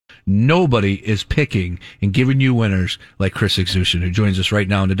nobody is picking and giving you winners like Chris Exushin, who joins us right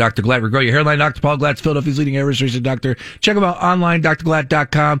now. And the Dr. Glatt, regrow your hairline. Dr. Paul Glatt's Philadelphia's leading hair restoration doctor. Check him out online,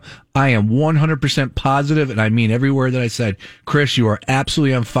 drglatt.com. I am 100% positive, and I mean every word that I said. Chris, you are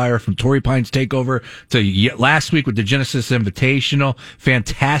absolutely on fire, from Torrey Pines Takeover to last week with the Genesis Invitational.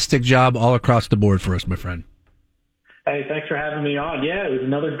 Fantastic job all across the board for us, my friend. Hey, thanks for having me on. Yeah, it was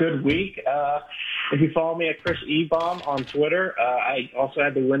another good week. If you follow me at Chris Ebom on Twitter, I also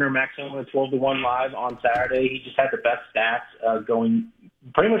had the winner, Max Hillman, 12-1 live on Saturday. He just had the best stats going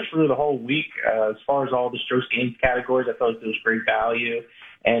pretty much through the whole week. As far as all the Strokes Games categories, I felt like there was great value,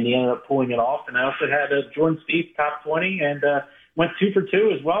 and he ended up pulling it off. And I also had Jordan Spieth top 20 and went 2 for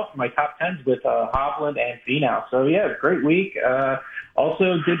 2 as well for my top 10s with Hovland and Finau. So, yeah, great week.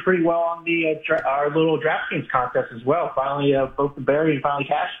 Also did pretty well on the our little DraftKings contest as well. Finally broke the barrier and finally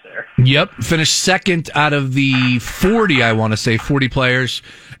cashed there. Yep, finished second out of the 40, I want to say, 40 players.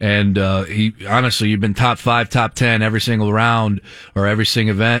 And honestly, you've been top 5, top 10 every single round or every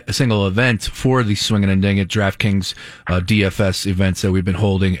single event for the Swingin' and Ding It DraftKings DFS events that we've been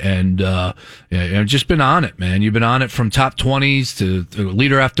holding. And just been on it, man. You've been on it from top 20s to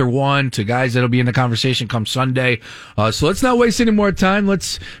leader after one to guys that'll be in the conversation come Sunday. So let's not waste any more time.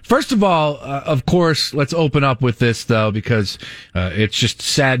 Let's first of all, of course, let's open up with this though, because it's just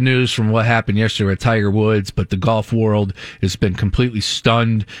sad news from what happened yesterday with Tiger Woods. But the golf world has been completely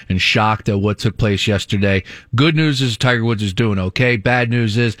stunned and shocked at what took place yesterday. Good news is Tiger Woods is doing okay. Bad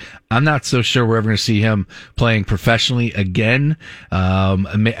news is I'm not so sure we're ever going to see him playing professionally again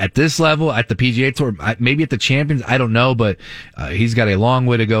at this level, at the PGA Tour, maybe at the Champions. I don't know, but he's got a long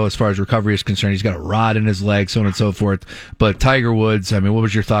way to go as far as recovery is concerned. He's got a rod in his leg, so on and so forth. But Tiger Woods, I mean, what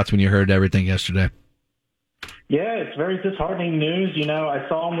was your thoughts when you heard everything yesterday? Yeah, it's very disheartening news. You know, I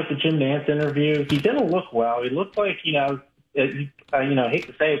saw him with the Jim Nantz interview. He didn't look well. He looked like, I hate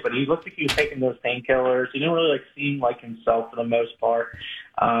to say it, but he looked like he was taking those painkillers. He didn't really seem like himself for the most part.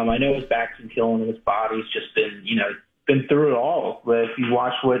 I know his back's been killing him. His body's just been through it all. But if you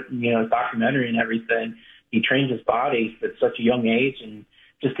watch his documentary and everything, he trained his body at such a young age and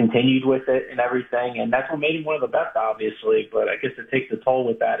just continued with it and everything. And that's what made him one of the best, obviously. But I guess it takes a toll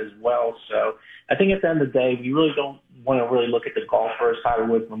with that as well. So I think at the end of the day, we really don't want to really look at the golfer as Tiger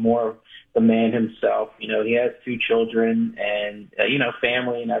Woods, but more of the man himself. You know, he has 2 children and,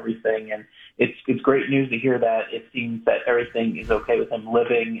 family and everything. And it's great news to hear that it seems that everything is okay with him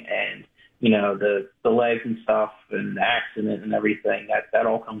living and, the legs and stuff and the accident and everything, that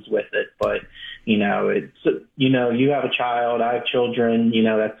all comes with it. But, you have a child, I have children,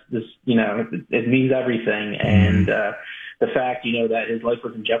 that's this, it means everything. And, the fact, that his life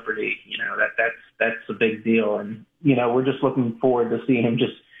was in jeopardy, that's a big deal. And, we're just looking forward to seeing him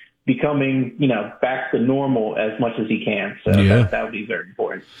just becoming, back to normal as much as he can. So that would be very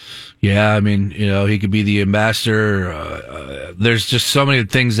important. Yeah, I mean, he could be the ambassador. There's just so many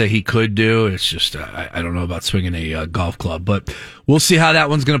things that he could do. It's just, I don't know about swinging a golf club, but we'll see how that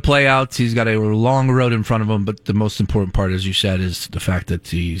one's going to play out. He's got a long road in front of him, but the most important part, as you said, is the fact that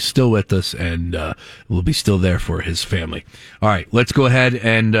he's still with us and will be still there for his family. All right, let's go ahead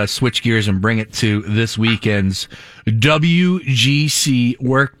and switch gears and bring it to this weekend's WGC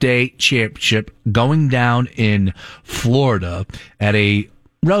Workday Championship going down in Florida at a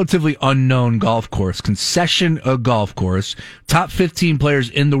relatively unknown golf course, Concession Golf Course. Top 15 players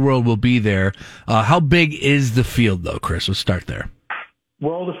in the world will be there. How big is the field, though, Chris? Let's start there.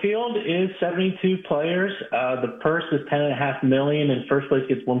 Well, the field is 72 players. The purse is $10.5 million, and first place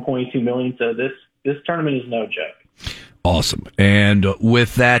gets $1.2 million. So this tournament is no joke. Awesome. And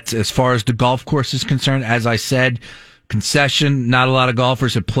with that, as far as the golf course is concerned, as I said, Concession, not a lot of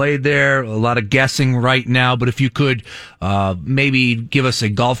golfers have played there, a lot of guessing right now, but if you could maybe give us a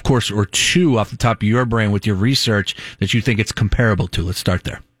golf course or two off the top of your brain with your research that you think it's comparable to. Let's start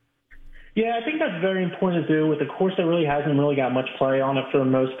there. Yeah, I think that's very important to do with a course that really hasn't really got much play on it for the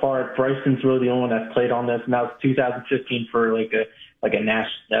most part. Bryson's really the only one that's played on this, and that was 2015 for a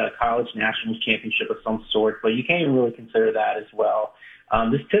college nationals championship of some sort, but you can't even really consider that as well.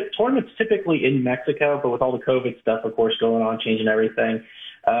 This tournament's typically in Mexico, but with all the COVID stuff, of course, going on, changing everything,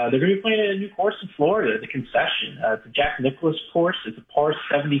 they're going to be playing at a new course in Florida, the Concession. It's a Jack Nicklaus course. It's a par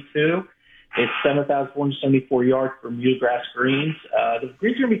 72. It's 7,474 yards Bermuda grass greens. The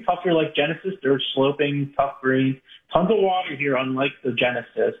greens are going to be tough here like Genesis. They're sloping, tough greens. Tons of water here, unlike the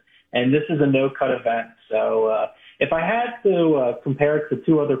Genesis. And this is a no-cut event. So if I had to compare it to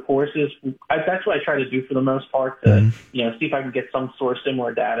two other courses, that's what I try to do for the most part to see if I can get some sort of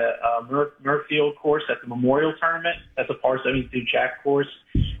similar data. Murfield course at the Memorial Tournament, that's a par 72 Jack course,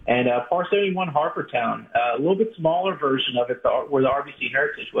 and par 71 Harbortown, a little bit smaller version of it where the RBC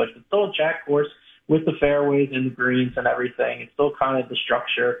Heritage was, but still a Jack course with the fairways and the greens and everything. It's still kind of the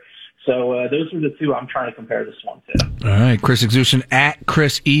structure. So those are the two I'm trying to compare this one to. All right, Chris Exution at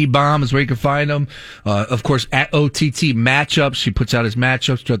Chris E-Bomb is where you can find him. Of course, at OTT Matchups. He puts out his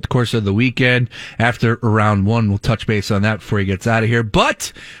matchups throughout the course of the weekend. After round one, we'll touch base on that before he gets out of here.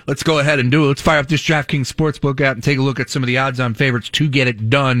 But let's go ahead and do it. Let's fire up this DraftKings Sportsbook app and take a look at some of the odds-on favorites to get it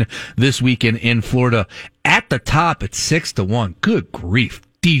done this weekend in Florida. At the top, it's 6-1. Good grief.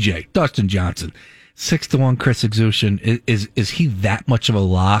 DJ, Dustin Johnson. 6-1 Chris Exution. Is he that much of a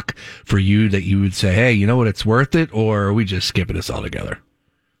lock for you that you would say, hey, you know what, it's worth it, or are we just skipping this altogether?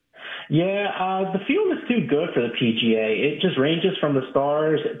 Yeah, the field is too good for the PGA. It just ranges from the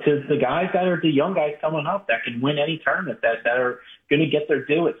stars to the guys that are the young guys coming up that can win any tournament that are going to get their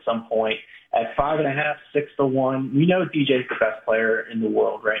due at some point. At 5.5, 6-1, we know DJ's the best player in the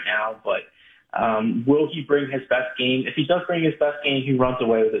world right now, but will he bring his best game? If he does bring his best game, he runs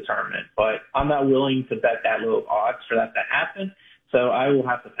away with the tournament. But I'm not willing to bet that low odds for that to happen, so I will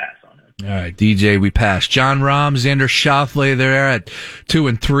have to pass on him. All right, DJ, we pass. Jon Rahm, Xander Schauffele, they're at 2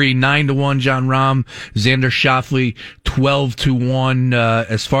 and 3, 9-1. Jon Rahm, Xander Schauffele, 12-1.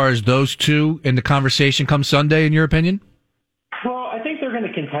 As far as those two in the conversation come Sunday, in your opinion? Well, I think they're going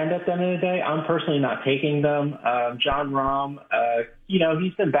to contend at the end of the day. I'm personally not taking them. Jon Rahm,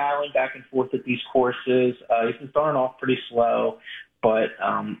 he's been battling back and forth at these courses. He's been starting off pretty slow, but,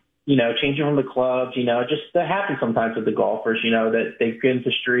 changing from the clubs, just that happens sometimes with the golfers, that they get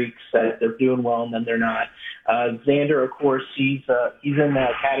into streaks, that they're doing well and then they're not. Xander, of course, he's in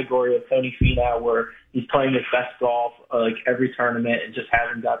that category of Tony Finau where he's playing his best golf like every tournament and just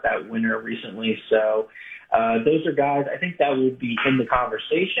hasn't got that winner recently. So, those are guys, I think that would be in the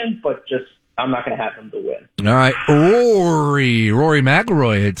conversation, but just I'm not going to have them to win. All right, Rory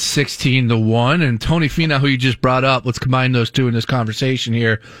McIlroy at 16-1, and Tony Finau, who you just brought up. Let's combine those two in this conversation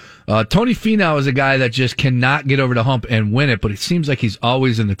here. Tony Finau is a guy that just cannot get over the hump and win it, but it seems like he's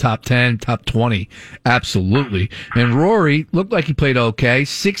always in the top 10, top 20. Absolutely. And Rory looked like he played okay.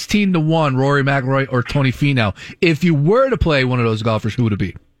 16-1, Rory McIlroy or Tony Finau. If you were to play one of those golfers, who would it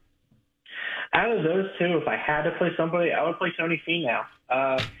be? Out of those two, if I had to play somebody, I would play Tony Finau.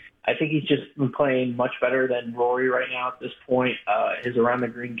 I think he's just been playing much better than Rory right now at this point. His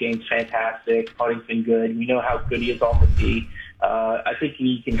around-the-green game's fantastic. Putting's been good. We know how good he is off the tee. I think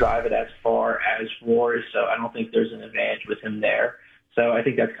he can drive it as far as Rory, so I don't think there's an advantage with him there. So I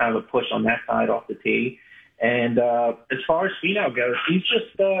think that's kind of a push on that side off the tee. And as far as Finau goes, he's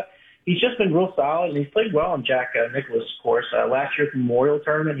just been real solid, and he's played well on Jack Nicklaus' course. Last year at the Memorial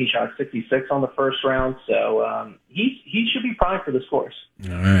Tournament, he shot 66 on the first round, so he should be primed for this course.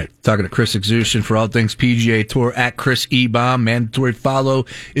 All right. Talking to Chris Exution for all things PGA Tour at Chris E-Bomb. Mandatory follow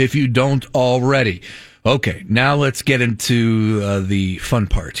if you don't already. Okay, now let's get into the fun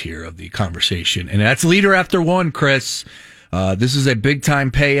part here of the conversation, and that's leader after one, Chris. This is a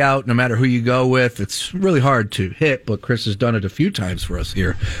big-time payout, no matter who you go with. It's really hard to hit, but Chris has done it a few times for us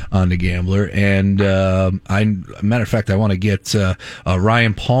here on The Gambler. And matter of fact, I want to get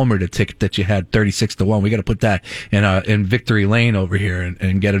Ryan Palmer the ticket that you had 36-1. We got to put that in Victory Lane over here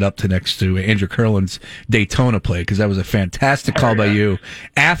and get it up to next to Andrew Curlin's Daytona play, because that was a fantastic call by you.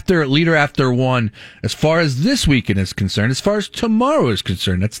 Leader after one, as far as this weekend is concerned, as far as tomorrow is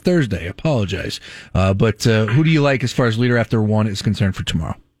concerned, that's Thursday. I apologize. But who do you like as far as leader after one is concerned for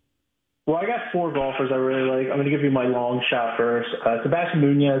tomorrow? Well, I got four golfers I really like. I'm going to give you my long shot first. Sebastian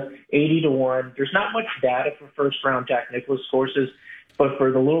Munoz, 80-1. There's not much data for first-round Jack Nicklaus courses, but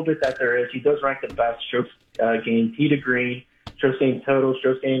for the little bit that there is, he does rank the best strokes gained tee to green, strokes gained total,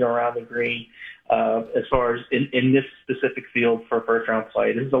 strokes gained around the green, as far as in this specific field for first-round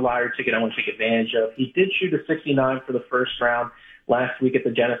play. This is a lottery ticket I want to take advantage of. He did shoot a 69 for the first round last week at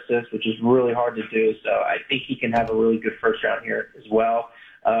the Genesis, which is really hard to do. So I think he can have a really good first round here as well.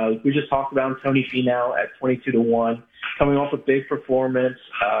 We just talked about Tony Finau at 22-1, coming off a big performance,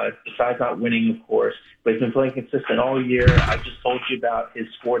 besides not winning, of course, but he's been playing consistent all year. I just told you about his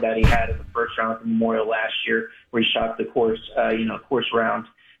score that he had in the first round at the Memorial last year, where he shot the course round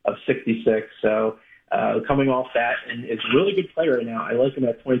of 66. So coming off that, and it's a really good player right now. I like him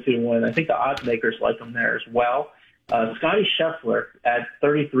at 22-1. I think the odds makers like him there as well. Scotty Scheffler at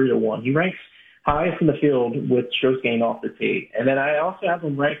 33-1. He ranks highest in the field with strokes gained off the tee. And then I also have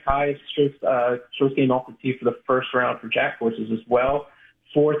him ranked highest strokes gained off the tee for the first round for Jack courses as well.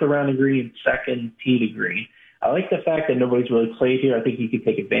 Fourth around the green, second tee to green. I like the fact that nobody's really played here. I think he could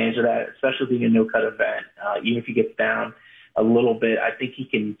take advantage of that, especially being a no-cut event. Even if he gets down a little bit, I think he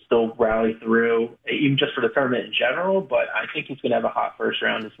can still rally through, even just for the tournament in general, but I think he's going to have a hot first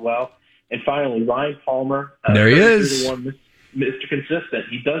round as well. And finally, Ryan Palmer. There he is. Mr. Consistent.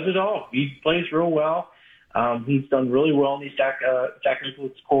 He does it all. He plays real well. He's done really well in these Jack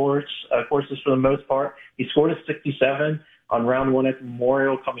Nicklaus courses for the most part. He scored a 67 on round one at the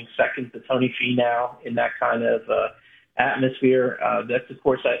Memorial, coming second to Tony Finau in that kind of atmosphere. That's the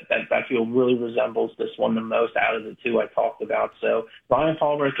course that I feel really resembles this one the most out of the two I talked about. So Ryan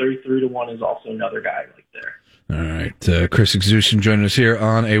Palmer, 33-1, is also another guy right there. All right. Chris Exution joining us here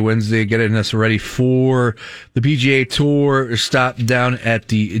on a Wednesday, getting us ready for the PGA Tour stop down at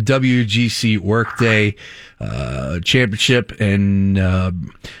the WGC Workday Championship in,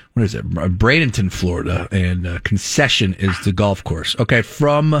 what is it, Bradenton, Florida, and Concession is the golf course. Okay,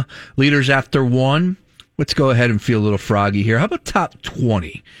 from leaders after one, let's go ahead and feel a little froggy here. How about top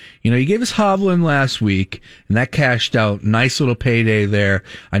 20? You gave us Hovland last week, and that cashed out. Nice little payday there.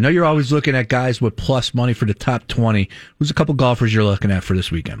 I know you're always looking at guys with plus money for the top 20. Who's a couple golfers you're looking at for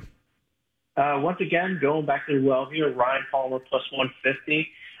this weekend? Once again, going back to the well here, Ryan Palmer plus 150.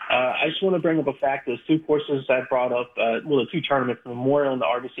 I just want to bring up a fact. Those two courses I brought up, the two tournaments, the Memorial and the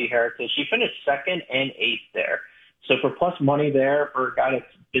RBC Heritage, he finished second and eighth there. So for plus money there, for a guy that's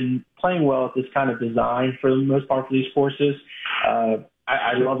been playing well at this kind of design for the most part for these courses,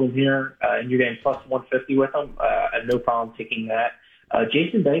 I love him here, and you're getting plus 150 with him. I have no problem taking that.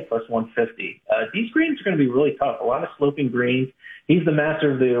 Jason Day plus 150. These greens are going to be really tough. A lot of sloping greens. He's the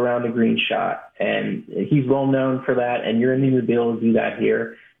master of the around the green shot, and he's well known for that, and you're going to need to be able to do that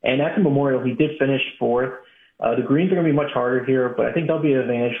here. And at the Memorial, he did finish fourth. The greens are going to be much harder here, but I think there'll be an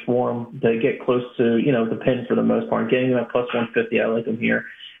advantage for him to get close to, the pin for the most part. Getting him at plus 150, I like him here.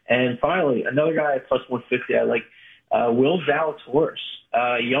 And finally, another guy at plus 150, I like Will Zalatoris,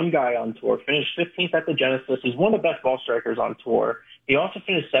 a young guy on tour. Finished 15th at the Genesis. He's one of the best ball strikers on tour. He also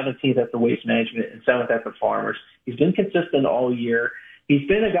finished 17th at the Waste Management and 7th at the Farmers. He's been consistent all year. He's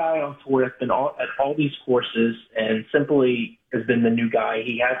been a guy on tour that's been at all these courses and simply has been the new guy.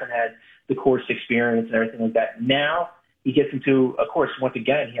 He hasn't had the course experience and everything like that. Now he gets into a course, once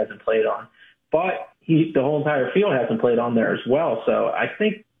again, he hasn't played on. But the whole entire field hasn't played on there as well. So I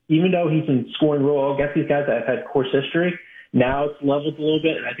think even though he's been scoring real well against these guys that have had course history, now it's leveled a little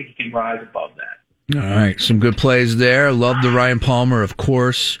bit, and I think he can rise above that. All right, some good plays there. Love the Ryan Palmer, of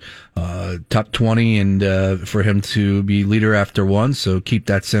course, top 20, and for him to be leader after one. So keep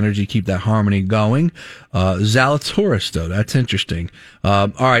that synergy, keep that harmony going. Zalatoris, though, that's interesting. All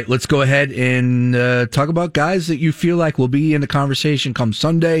right, let's go ahead and talk about guys that you feel like will be in the conversation come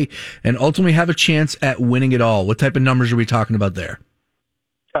Sunday and ultimately have a chance at winning it all. What type of numbers are we talking about there?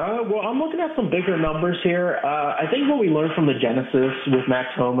 Well, I'm looking at some bigger numbers here. I think what we learned from the Genesis with Max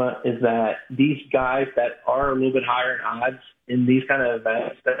Homa is that these guys that are a little bit higher in odds in these kind of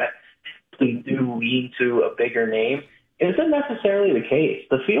events that actually do lead to a bigger name isn't necessarily the case.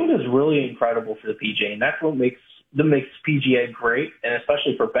 The field is really incredible for the PGA, and that's what makes PGA great, and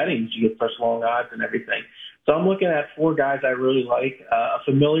especially for betting, you get such long odds and everything. So I'm looking at four guys I really like. A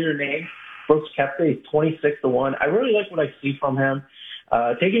familiar name, Brooks Koepka, is 26-1. I really like what I see from him.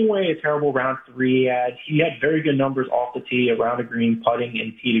 Taking away a terrible round three he had very good numbers off the tee, around the green, putting,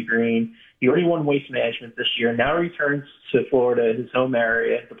 and tee to green. He already won Waste Management this year. Now he returns to Florida, his home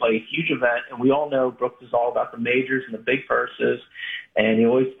area, to play a huge event. And we all know Brooks is all about the majors and the big purses, and he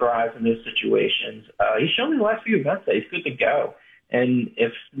always thrives in those situations. He's shown in the last few events that he's good to go. And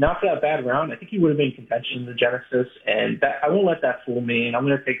if not for that bad round, I think he would have been in contention in the Genesis. And I won't let that fool me. And I'm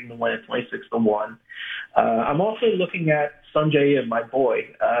going to take him to win at 26-1. I'm also looking at Sungjae, my boy.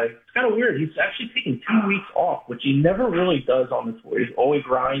 It's kind of weird. He's actually taking 2 weeks off, which he never really does on the tour. He's always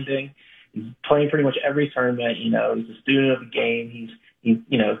grinding. He's playing pretty much every tournament. He's a student of the game.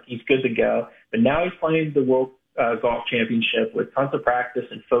 He's good to go. But now he's playing the World Golf Championship with tons of practice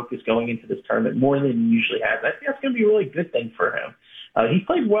and focus going into this tournament, more than he usually has. I think that's going to be a really good thing for him. He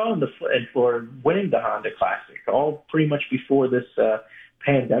played well in Florida, winning the Honda Classic, all pretty much before this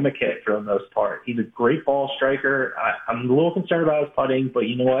pandemic hit for the most part. He's a great ball striker. I'm a little concerned about his putting, but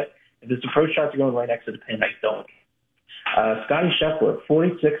you know what? If his approach shots are going right next to the pin, I don't. Scotty Scheffler,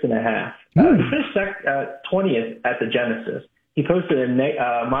 46.5. He finished 20th at the Genesis. He posted a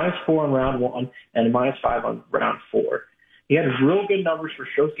 -4 on round one and a -5 on round four. He had real good numbers for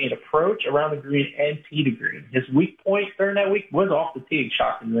stroke gain approach, around the green, and tee to green. His weak point during that week was off the tee,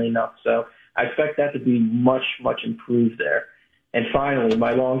 shockingly enough. So I expect that to be much, much improved there. And finally,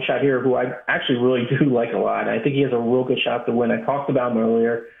 my long shot here, who I actually really do like a lot, and I think he has a real good shot to win. I talked about him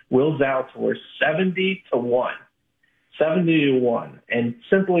earlier. Will Zalatoris, 70-1. 70-1. And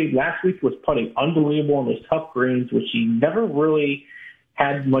simply, last week was putting unbelievable on those tough greens, which he never really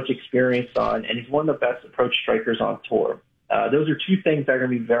had much experience on, and he's one of the best approach strikers on tour. Those are two things that are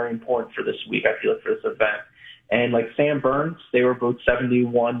going to be very important for this week, I feel like, for this event. And like Sam Burns, they were both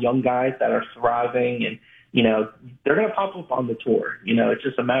 71, young guys that are thriving, and, you know, they're going to pop up on the tour. You know, it's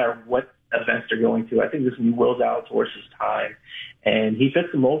just a matter of what events they're going to. I think this is going to be Will Zalatoris' time, and he fits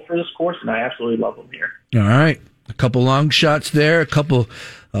the mold for this course, and I absolutely love him here. All right. A couple long shots there, a couple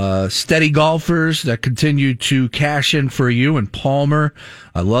steady golfers that continue to cash in for you. And Palmer,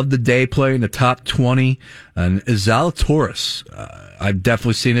 I love the day play in the top 20. And Zalatoris, I've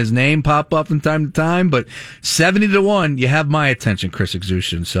definitely seen his name pop up from time to time, but 70-1, you have my attention, Chris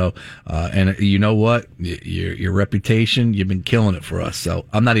Exushin. So, and you know what? Your reputation, you've been killing it for us. So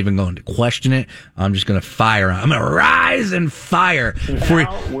I'm not even going to question it. I'm just going to fire. I'm going to rise and fire.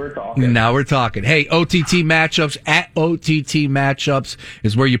 Now we're talking. Hey, OTT matchups at OTT matchups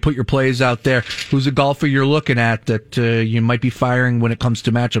is where you put your plays out there. Who's a golfer you're looking at that you might be firing when it comes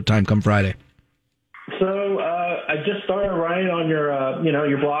to matchup time come Friday? So I just started writing on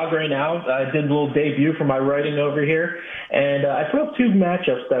your blog right now. I did a little debut for my writing over here, and I put up two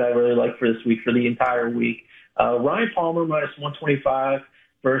matchups that I really like for this week, for the entire week. Ryan Palmer -125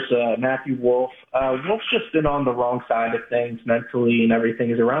 versus Matthew Wolff. Wolff's just been on the wrong side of things mentally and everything.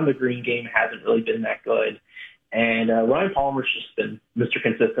 His around the green game hasn't really been that good. And Ryan Palmer's just been Mr.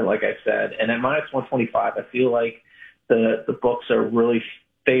 Consistent, like I said. And at -125, I feel like the books are really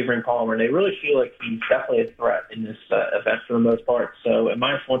favoring Palmer. They really feel like he's definitely a threat in this event for the most part. So at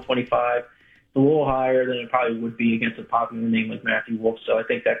 -125, it's a little higher than it probably would be against a popular name like Matthew Wolff. So I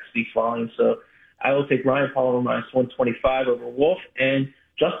think that speaks volumes. So I will take Ryan Palmer -125 over Wolff. And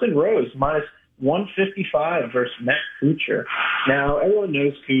Justin Rose -155 versus Matt Kuchar. Now, everyone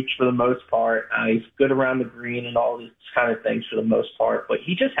knows Kuch for the most part. He's good around the green and all these kind of things for the most part, but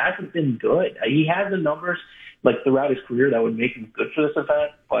he just hasn't been good. He has the numbers like throughout his career that would make him good for this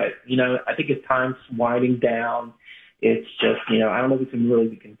event, but, you know, I think his time's winding down. It's just, you know, I don't know if he can really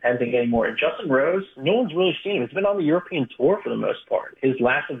be contending anymore. And Justin Rose, no one's really seen him. He's been on the European Tour for the most part. His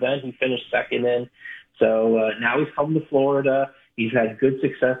last event, he finished second in. So now he's come to Florida. He's had good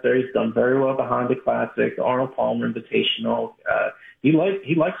success there. He's done very well at the Honda Classic, the Arnold Palmer Invitational. He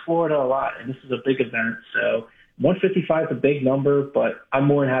likes Florida a lot, and this is a big event. So 155 is a big number, but I'm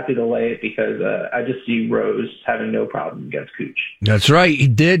more than happy to lay it because I just see Rose having no problem against Kuch. That's right. He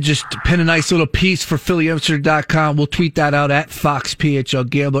did just pin a nice little piece for PhillyAmsterdam.com. We'll tweet that out at FoxPHL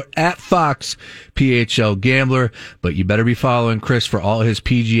Gambler, at FoxPHL Gambler. But you better be following Chris for all his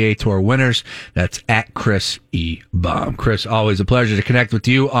PGA Tour winners. That's at Chris E. Baum. Chris, always a pleasure to connect with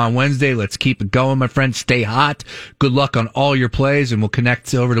you on Wednesday. Let's keep it going, my friend. Stay hot. Good luck on all your plays, and we'll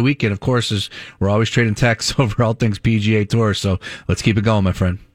connect over the weekend. Of course, as we're always trading texts over all things PGA Tour. So let's keep it going, my friend.